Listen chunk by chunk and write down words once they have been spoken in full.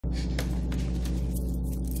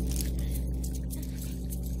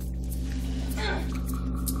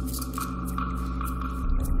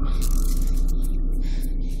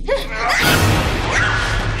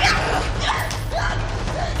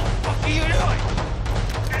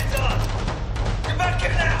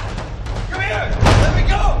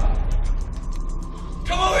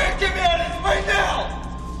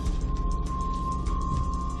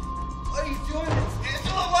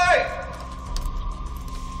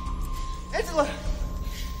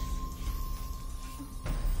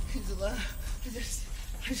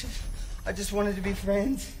I just wanted to be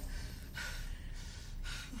friends.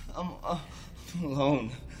 I'm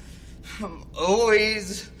alone. I'm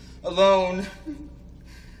always alone.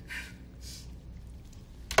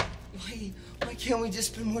 Why can't we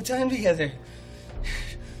just spend more time together?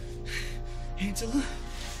 Angela?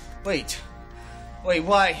 Wait,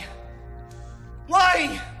 why?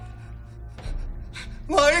 Why?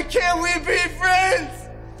 Why can't we be friends?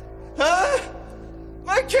 Huh?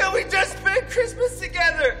 Why can't we just spend Christmas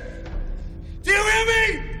together? Do you hear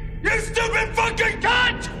me? You stupid fucking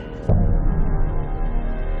cunt!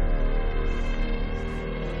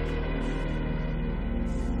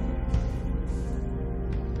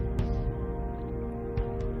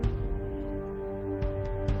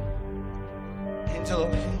 Angela,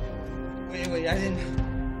 wait, I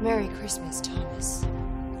didn't... Merry Christmas, Thomas.